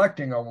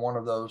reflecting on one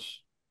of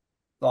those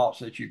thoughts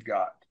that you've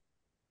got.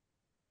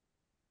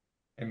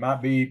 It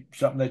might be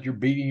something that you're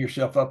beating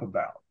yourself up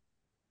about.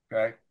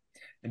 Okay.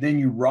 And then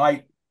you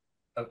write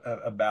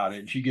about it.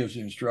 And she gives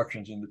the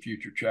instructions in the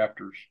future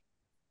chapters.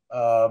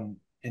 And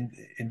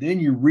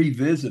then you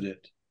revisit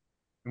it.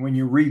 And when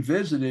you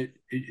revisit it,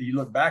 you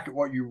look back at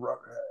what you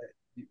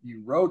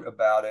wrote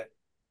about it,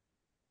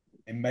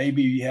 and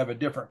maybe you have a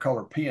different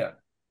color pen.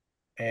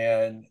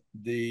 And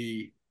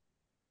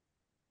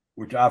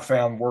which I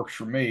found works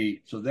for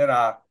me. So then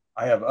I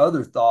have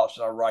other thoughts,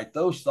 and I write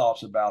those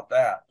thoughts about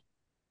that.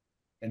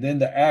 And then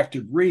the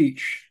active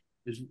reach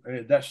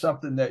that's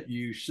something that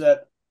you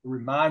set a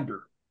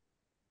reminder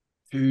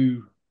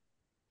to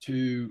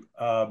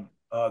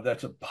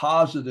that's a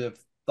positive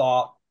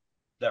thought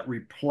that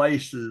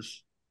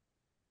replaces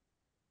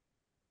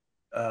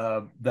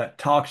that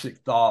toxic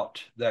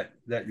thought that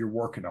you're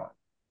working on.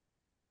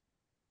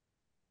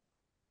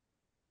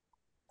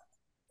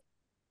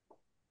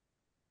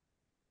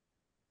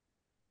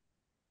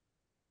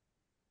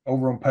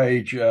 Over on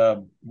page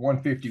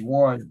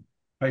 151,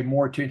 pay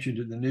more attention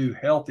to the new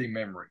healthy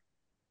memory.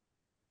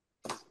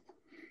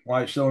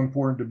 Why it's so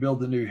important to build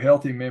the new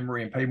healthy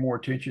memory and pay more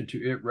attention to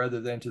it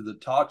rather than to the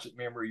toxic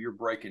memory you're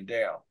breaking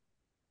down.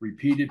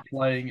 Repeated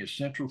playing is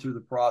central to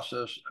the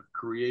process of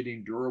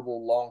creating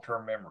durable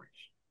long-term memories.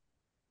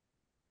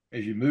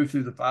 As you move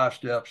through the 5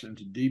 steps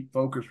into deep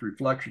focused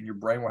reflection, your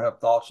brain will have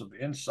thoughts of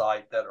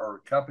insight that are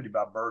accompanied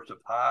by bursts of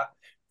high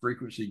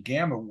frequency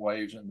gamma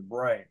waves in the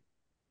brain.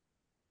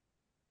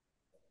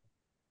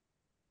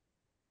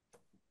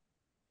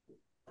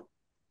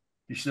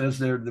 He says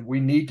there that we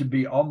need to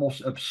be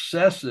almost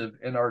obsessive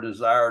in our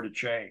desire to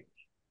change.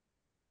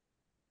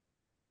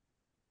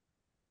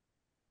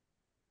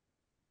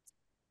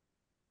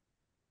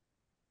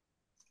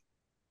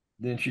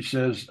 Then she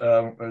says,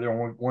 on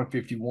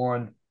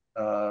 151,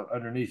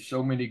 underneath,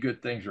 so many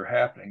good things are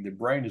happening. The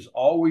brain is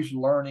always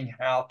learning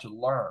how to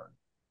learn,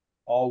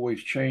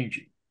 always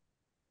changing.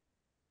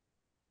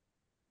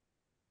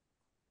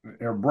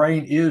 Our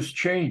brain is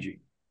changing,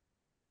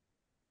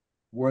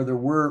 whether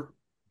we're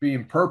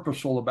being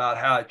purposeful about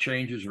how it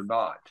changes or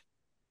not.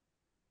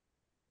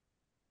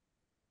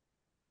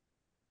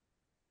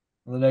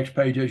 On the next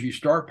page, as you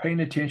start paying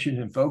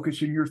attention and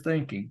focusing your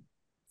thinking,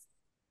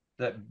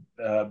 that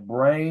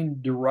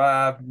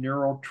brain-derived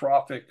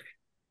neurotrophic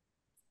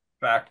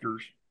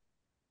factors,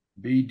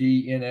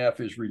 BDNF,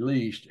 is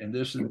released, and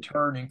this in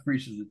turn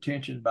increases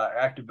attention by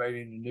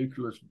activating the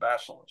nucleus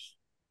basalis.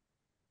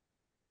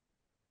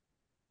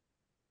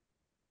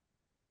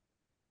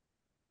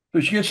 So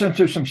she gets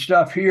into some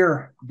stuff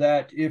here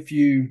that if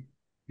you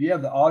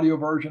have the audio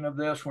version of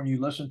this, when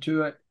you listen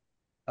to it,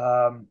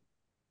 um,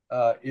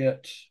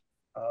 it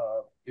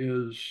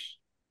is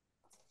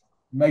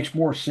makes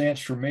more sense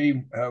for me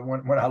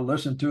when I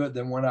listen to it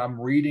than when I'm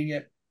reading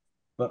it.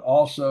 But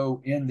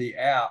also in the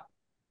app,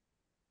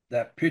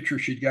 that picture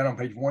she got on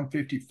page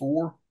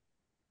 154,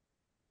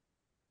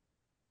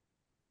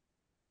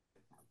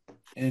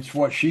 it's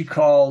what she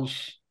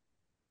calls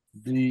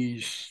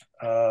these.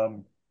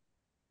 Mine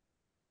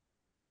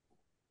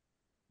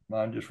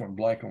just went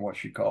blank on what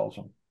she calls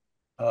them.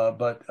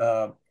 But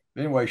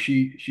anyway,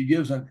 she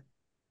gives an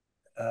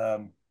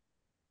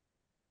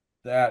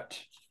that.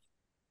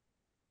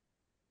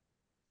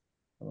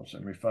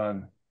 Let me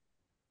find.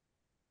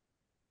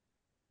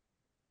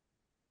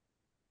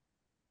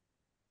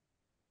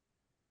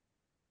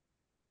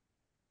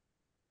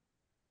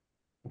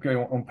 Okay,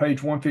 on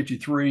page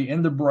 153,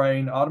 in the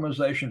brain,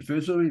 automation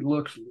physically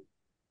looks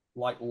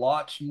like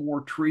lots more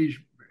trees,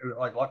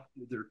 like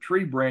there are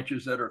tree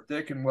branches that are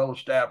thick and well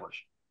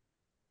established,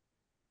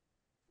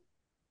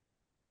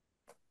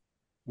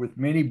 with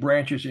many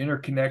branches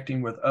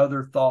interconnecting with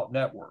other thought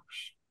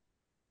networks.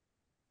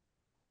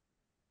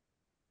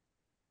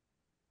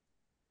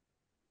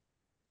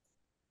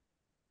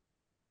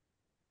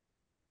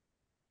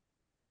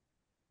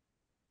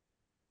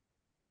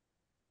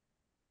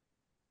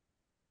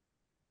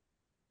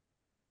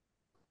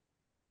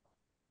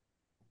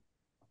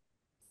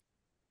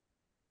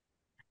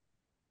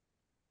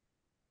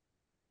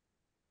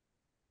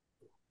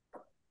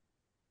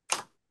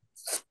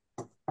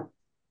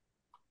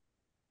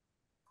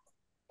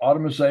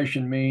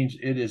 Automation means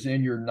it is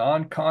in your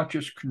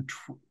non-conscious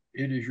control.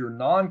 It is your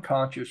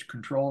non-conscious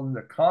controlling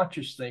the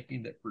conscious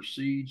thinking that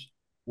precedes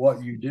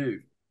what you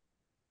do.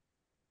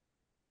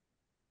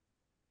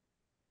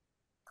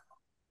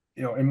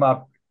 In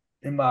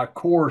my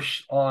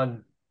course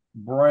on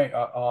brain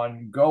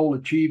on goal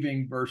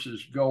achieving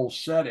versus goal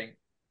setting,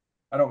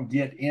 I don't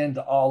get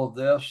into all of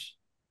this,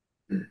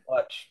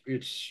 but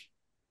it's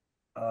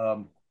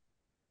and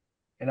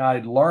I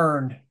had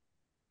learned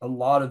a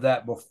lot of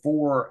that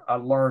before I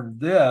learned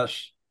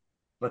this,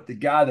 but the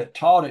guy that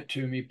taught it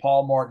to me,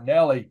 Paul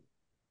Martinelli,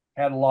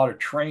 had a lot of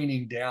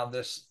training down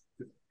this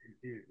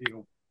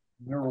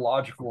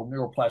neurological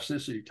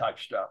neuroplasticity type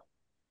stuff.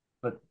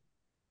 But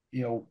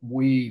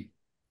we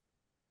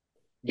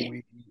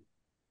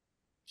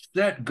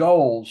set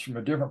goals from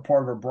a different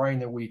part of our brain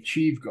than we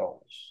achieve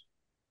goals.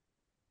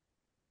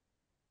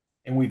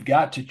 And we've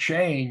got to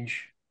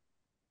change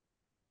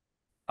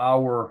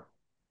our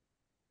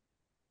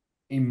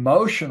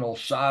emotional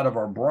side of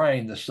our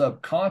brain, the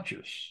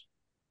subconscious,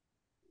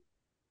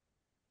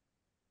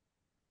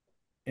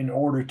 in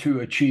order to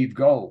achieve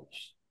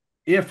goals.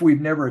 If we've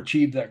never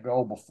achieved that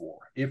goal before,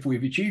 if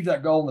we've achieved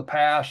that goal in the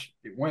past,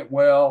 it went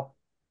well,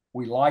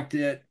 we liked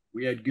it,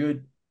 we had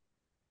good,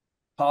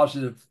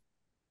 positive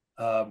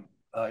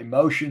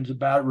emotions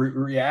about it,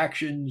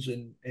 reactions,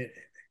 and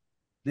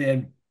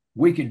then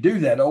we can do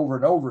that over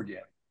and over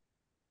again.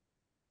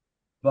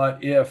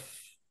 But if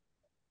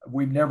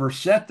we've never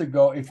set the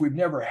goal, if we've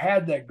never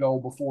had that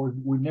goal before,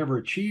 we've never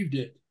achieved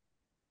it,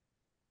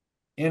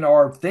 in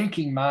our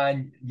thinking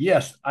mind,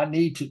 yes, I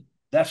need to,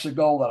 that's the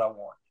goal that I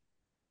want.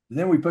 And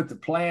then we put the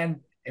plan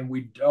and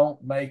we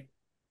don't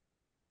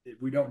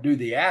do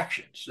the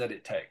actions that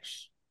it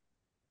takes.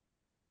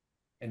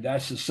 And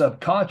that's the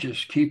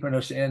subconscious keeping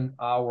us in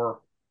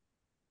our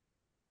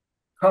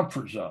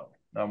comfort zone.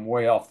 I'm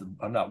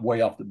not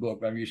way off the book,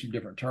 but I'm using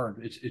different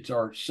terms. It's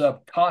our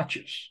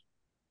subconscious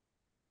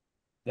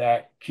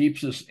that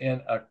keeps us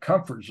in a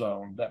comfort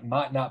zone that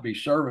might not be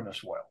serving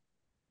us well.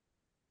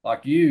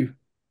 Like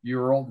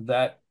you're on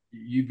that,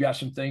 you've got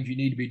some things you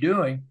need to be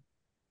doing.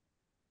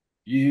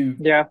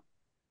 Yeah.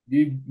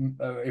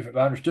 If I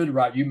understood it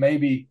right, you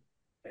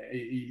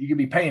could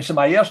be paying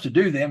somebody else to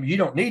do them. You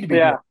don't need to be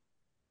doing. Yeah.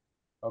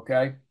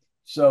 Okay.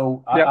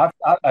 So Yep.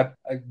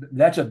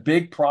 that's a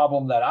big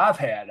problem that I've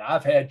had.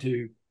 I've had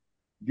to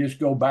just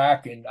go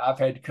back and I've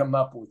had to come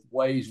up with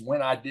ways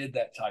when I did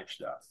that type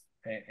stuff.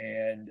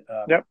 And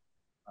Yep.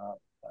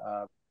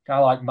 kind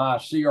of like my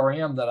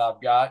CRM that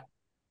I've got.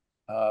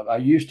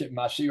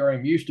 My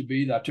CRM used to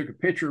be that I took a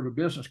picture of a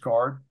business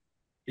card.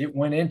 It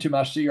went into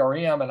my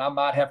CRM and I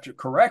might have to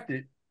correct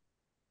it,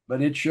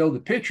 but it'd show the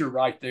picture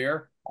right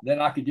there. Then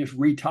I could just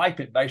retype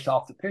it based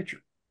off the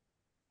picture.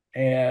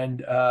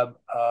 And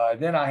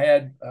then I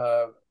had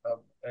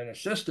an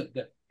assistant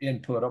that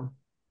input them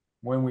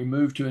when we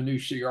moved to a new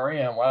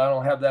CRM. Well, I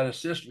don't have that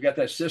assistant. We got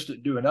that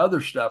assistant doing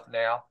other stuff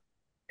now.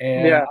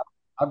 And Yeah.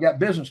 I've got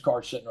business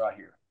cards sitting right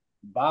here,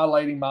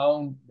 violating my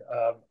own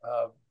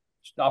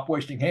stop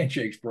wasting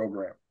handshakes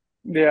program.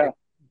 Yeah.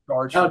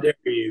 Cards How dare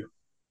you?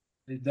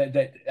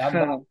 that I'm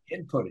not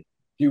inputting.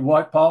 Do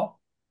what, Paul?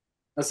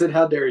 I said,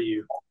 how dare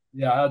you?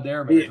 Yeah, how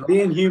dare me?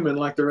 Being human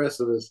like the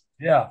rest of us.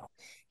 Yeah.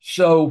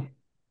 So,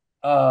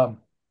 but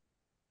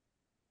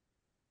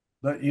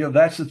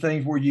that's the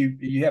things where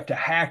you have to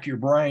hack your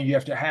brain. You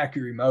have to hack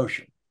your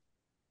emotion.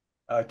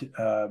 And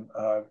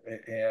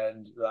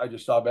I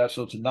just thought about,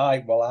 so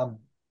tonight, while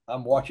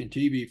I'm watching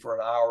TV for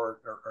an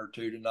hour or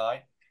two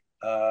tonight,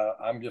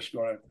 I'm just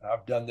going to,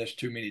 I've done this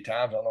too many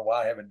times. I don't know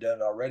why I haven't done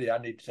it already. I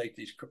need to take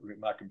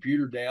my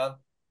computer down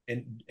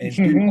and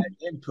do that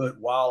input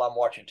while I'm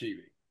watching TV.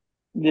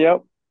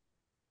 Yep.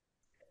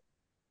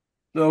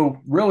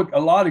 So really a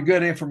lot of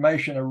good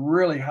information. I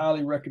really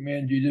highly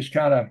recommend you just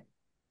kind of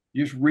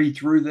just read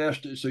through this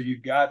so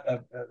you've got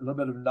a little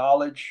bit of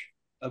knowledge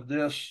of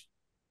this.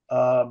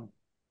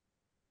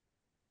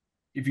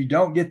 If you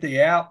don't get the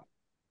app,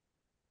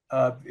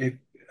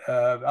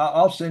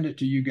 I'll send it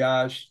to you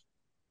guys.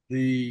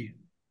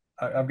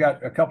 I've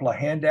got a couple of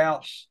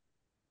handouts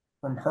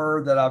from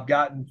her that I've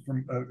gotten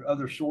from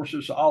other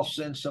sources, so I'll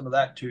send some of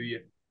that to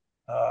you,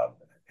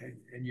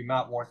 and you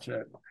might want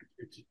to,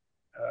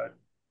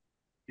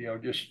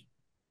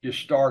 just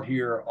start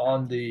here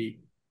on the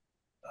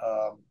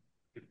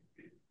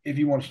if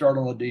you want to start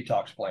on the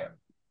detox plan.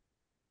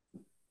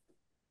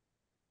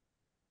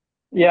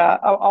 Yeah,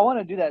 I want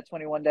to do that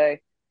 21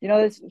 day.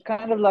 It's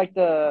kind of like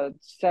the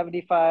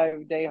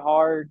 75-day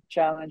hard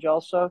challenge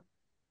also.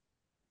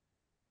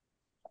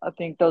 I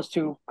think those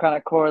two kind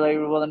of correlate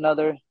with one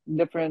another.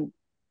 Different,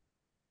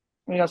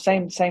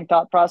 same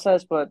thought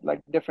process, but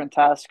like different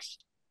tasks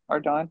are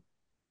done.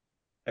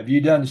 Have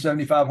you done the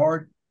 75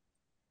 hard?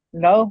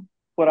 No,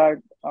 but I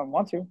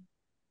want to.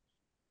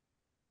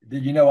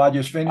 Did you know I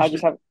just finished I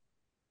just have.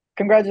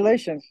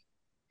 Congratulations.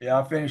 Yeah,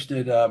 I finished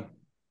it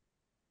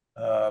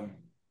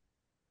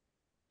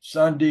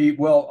Sunday,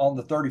 well, on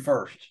the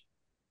 31st.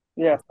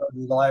 Yeah. It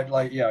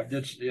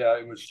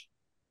was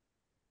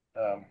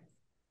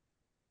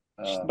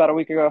Just about a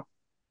week ago.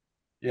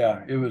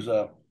 Yeah, it was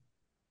a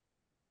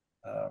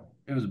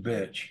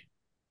bitch.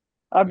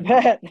 I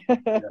bet.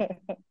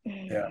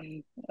 Yeah.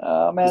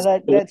 Oh man,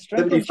 that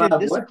strengthens your 75 what?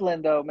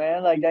 discipline though,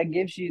 man. Like that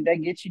gets you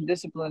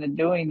discipline in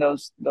doing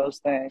those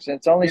things.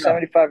 It's only Yeah.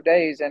 75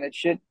 days and it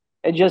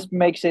just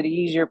makes it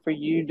easier for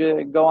you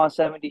to go on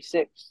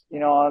 76,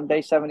 on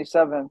day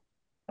 77 and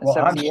Well,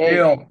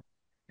 78.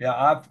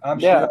 Yeah.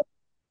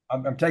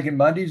 I'm taking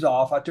Mondays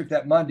off. I took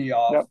that Monday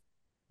off. Yep.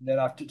 Then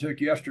I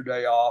took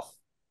yesterday off.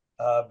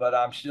 But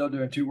I'm still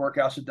doing 2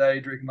 workouts a day,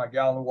 drinking my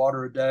gallon of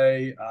water a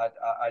day.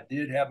 I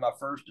did have my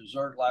first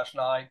dessert last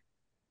night.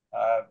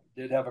 I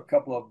did have a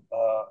couple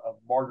of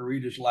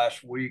margaritas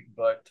last week,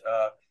 but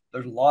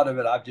there's a lot of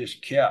it I've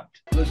just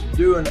kept. Let's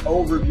do an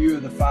overview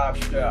of the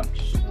 5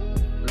 steps.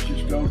 Let's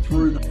just go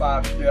through the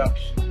 5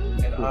 steps,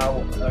 and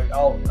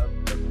I'll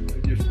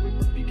just,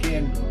 if you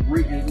can,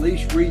 at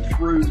least read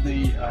through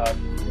the.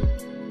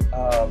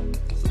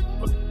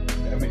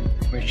 I mean,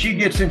 she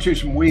gets into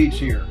some weeds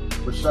here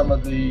with some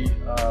of the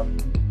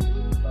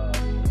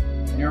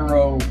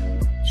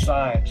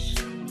neuroscience,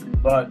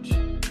 but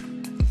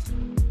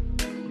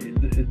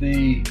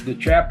the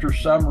chapter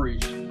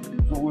summaries.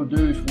 What we'll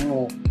do is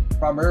we'll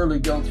primarily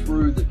go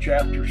through the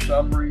chapter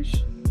summaries.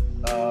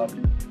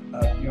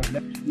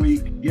 Next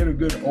week, get a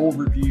good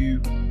overview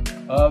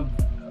of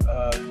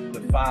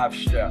the 5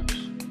 steps.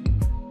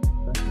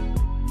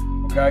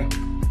 Okay.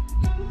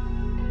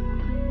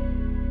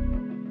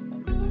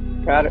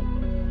 Got it.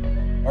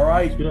 All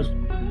right. Yes.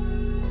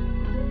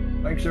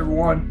 Thanks,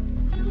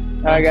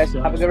 everyone. All right, guys.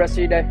 Thanks, Have a good rest of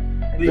your day.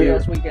 Enjoy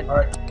this weekend. All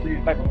right. See you.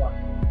 Bye.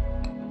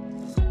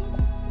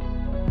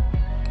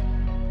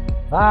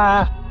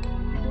 Bye.